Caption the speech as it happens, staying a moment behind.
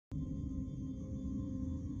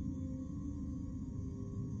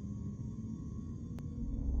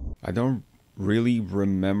I don't really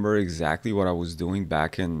remember exactly what I was doing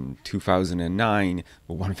back in 2009,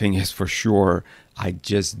 but one thing is for sure, I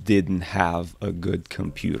just didn't have a good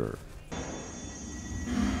computer.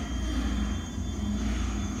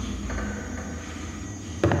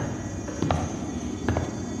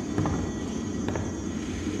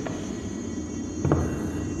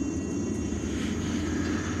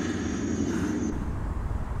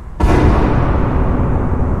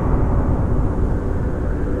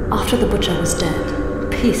 After the butcher was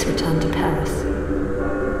dead, peace returned to Paris.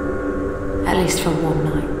 At least for one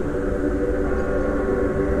night.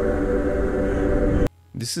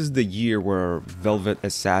 This is the year where Velvet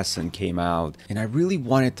Assassin came out, and I really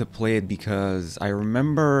wanted to play it because I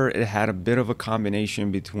remember it had a bit of a combination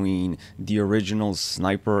between the original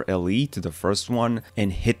Sniper Elite, the first one,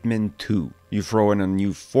 and Hitman 2. You throw in a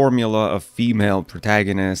new formula of female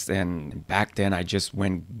protagonists, and back then I just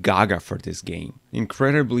went gaga for this game.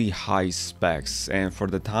 Incredibly high specs, and for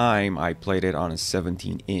the time I played it on a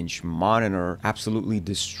 17-inch monitor, absolutely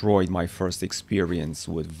destroyed my first experience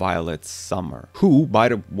with Violette Summer, who, by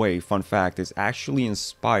the way, fun fact, is actually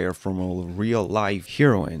inspired from a real-life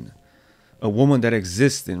heroine. A woman that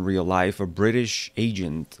exists in real life, a British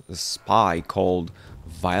agent, a spy called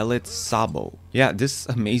Violette Szabo. Yeah, this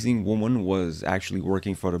amazing woman was actually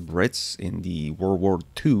working for the Brits in the World War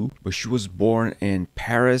II, but she was born in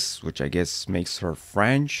Paris, which I guess makes her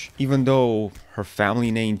French, even though her family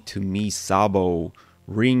name to me, Szabo,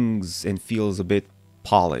 rings and feels a bit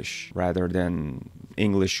Polish rather than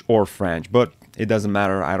English or French, but it doesn't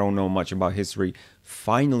matter. I don't know much about history.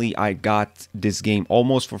 Finally, I got this game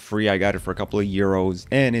almost for free. I got it for a couple of euros,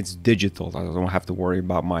 and it's digital. I don't have to worry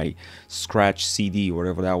about my scratch CD or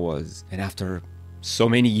whatever that was. And after so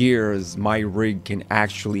many years, my rig can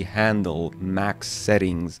actually handle max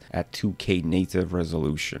settings at 2K native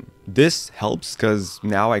resolution. This helps because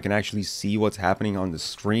now I can actually see what's happening on the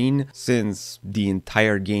screen, since the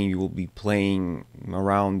entire game you will be playing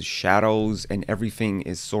around shadows and everything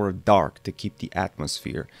is sort of dark to keep the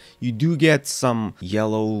atmosphere. You do get some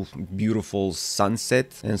yellow beautiful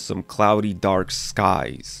sunset and some cloudy dark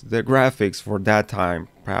skies. The graphics for that time,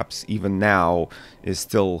 perhaps even now, it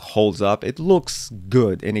still holds up. It looks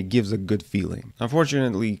good and it gives a good feeling.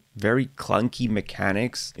 Unfortunately, very clunky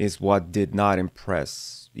mechanics is what did not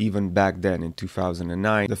impress even back then in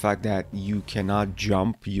 2009. The fact that you cannot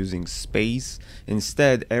jump using space.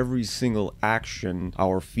 Instead, every single action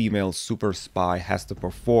our female super spy has to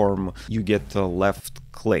perform, you get to left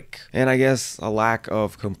click. And I guess a lack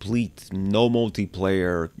of complete no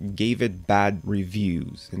multiplayer gave it bad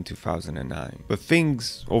reviews in 2009. But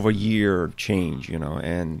things over year change, you know,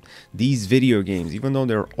 and these video games, even though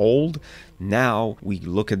they're old, now we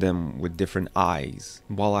look at them with different eyes.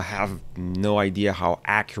 While I have no idea how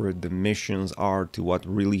accurate the missions are to what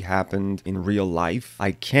really happened in real life,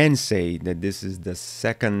 I can say that this is the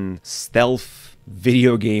second stealth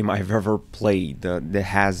video game I've ever played that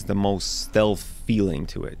has the most stealth feeling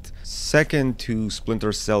to it. Second to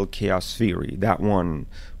Splinter Cell Chaos Theory, that one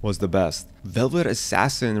was the best. Velvet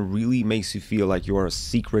Assassin really makes you feel like you're a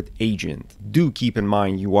secret agent. Do keep in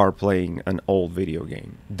mind you are playing an old video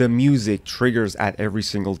game. The music triggers at every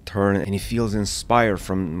single turn and it feels inspired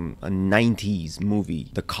from a 90s movie.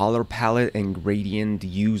 The color palette and gradient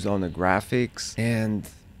used on the graphics, and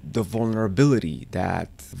the vulnerability that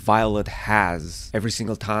Violet has every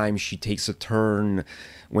single time she takes a turn,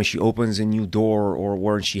 when she opens a new door or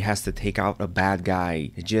when she has to take out a bad guy.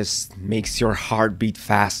 It just makes your heart beat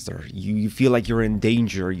faster. You feel like you're in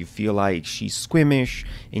danger. You feel like she's squeamish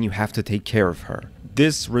and you have to take care of her.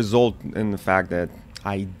 This results in the fact that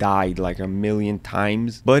I died like a million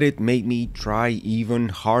times, but it made me try even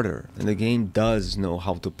harder. And the game does know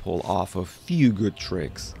how to pull off a few good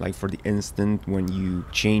tricks. Like for the instant when you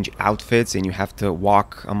change outfits and you have to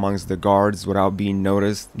walk amongst the guards without being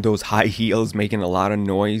noticed. Those high heels making a lot of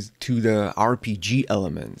noise. To the RPG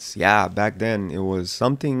elements. Yeah, back then it was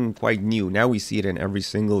something quite new. Now we see it in every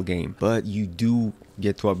single game. But you do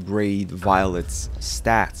get to upgrade Violet's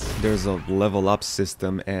stats. There's a level up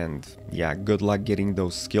system, and yeah, good luck getting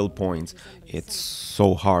those skill points. It's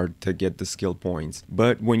so hard to get the skill points,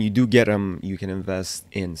 but when you do get them, you can invest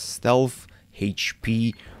in stealth,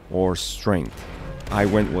 HP, or strength. I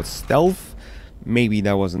went with stealth. Maybe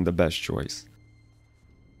that wasn't the best choice.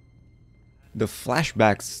 The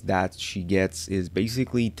flashbacks that she gets is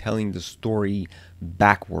basically telling the story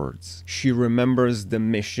backwards. She remembers the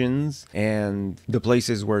missions and the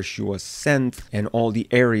places where she was sent and all the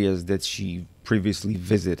areas that she previously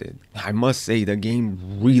visited. I must say the game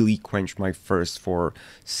really quenched my thirst for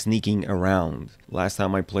sneaking around. Last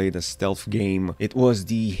time I played a stealth game, it was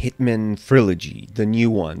the Hitman trilogy, the new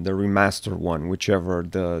one, the remastered one, whichever,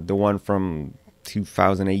 the one from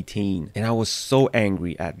 2018, and I was so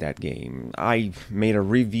angry at that game. I made a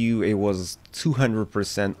review. It was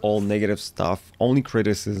 200% all negative stuff, only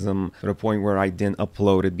criticism, to the point where I didn't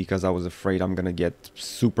upload it because I was afraid I'm gonna get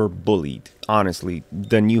super bullied. Honestly,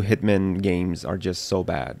 the new Hitman games are just so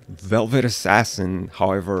bad. Velvet Assassin,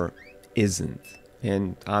 however, isn't.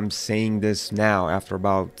 And I'm saying this now after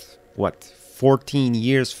about, what, 14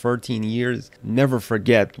 years, 13 years? Never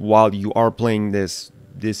forget, while you are playing this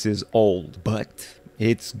is old, but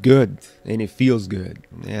it's good and it feels good.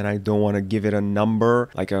 And I don't want to give it a number,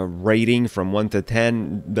 like a rating from 1 to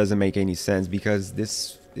 10. Doesn't make any sense, because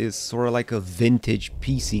this is sort of like a vintage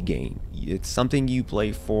PC game. It's something you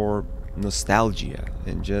play for nostalgia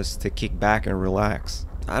and just to kick back and relax.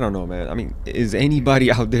 I don't know, man. I mean, is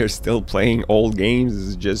anybody out there still playing old games?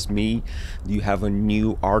 Is it just me? Do you have a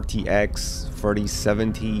new RTX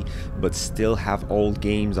 3070 but still have old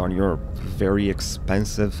games on your very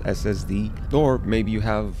expensive SSD? Or maybe you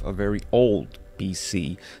have a very old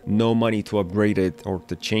PC, no money to upgrade it or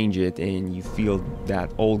to change it, and you feel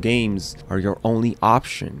that old games are your only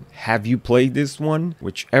option. Have you played this one?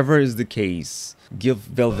 Whichever is the case, give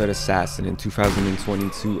Velvet Assassin in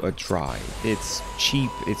 2022 a try. It's cheap,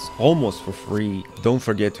 it's almost for free. Don't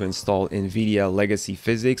forget to install NVIDIA Legacy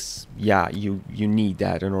Physics. Yeah, you need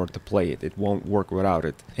that in order to play it. It won't work without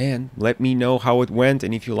it. And let me know how it went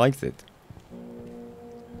and if you liked it.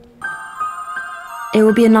 It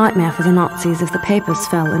would be a nightmare for the Nazis if the papers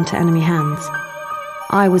fell into enemy hands.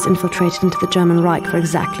 I was infiltrated into the German Reich for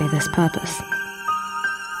exactly this purpose.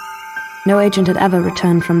 No agent had ever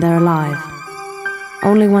returned from there alive.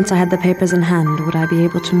 Only once I had the papers in hand would I be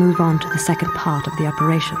able to move on to the second part of the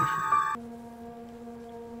operation.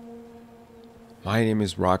 My name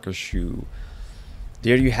is Rocashu.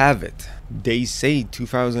 There you have it. They say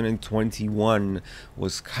 2021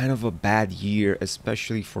 was kind of a bad year,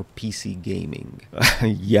 especially for PC gaming.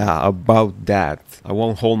 Yeah, about that. I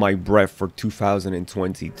won't hold my breath for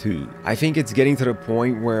 2022. I think it's getting to the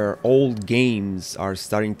point where old games are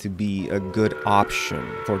starting to be a good option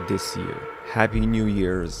for this year. Happy New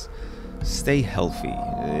Year's. Stay healthy.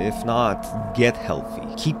 If not, get healthy.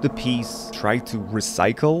 Keep the peace. Try to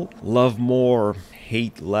recycle. Love more,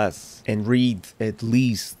 hate less. And read at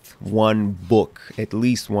least one book. At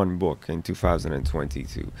least one book in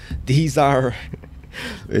 2022. These are...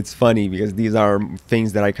 It's funny because these are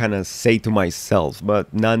things that I kind of say to myself.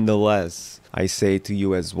 But nonetheless, I say to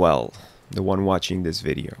you as well, the one watching this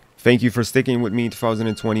video. Thank you for sticking with me in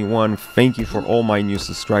 2021. Thank you for all my new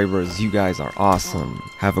subscribers. You guys are awesome.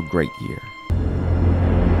 Have a great year.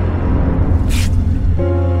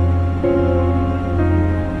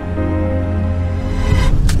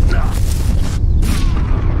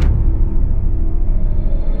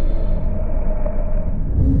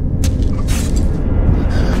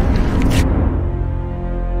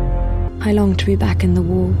 I long to be back in the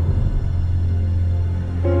war.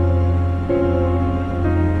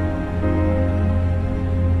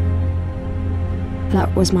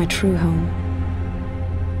 That was my true home.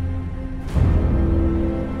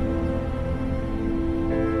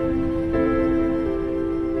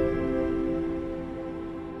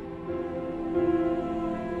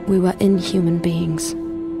 We were inhuman beings.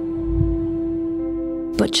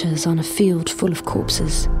 Butchers on a field full of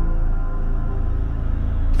corpses.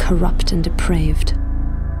 Corrupt and depraved.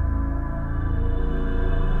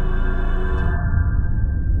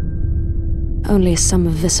 Only a sum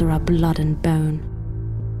of viscera, blood and bone.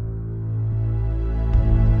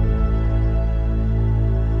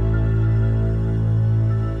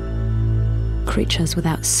 Creatures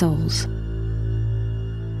without souls.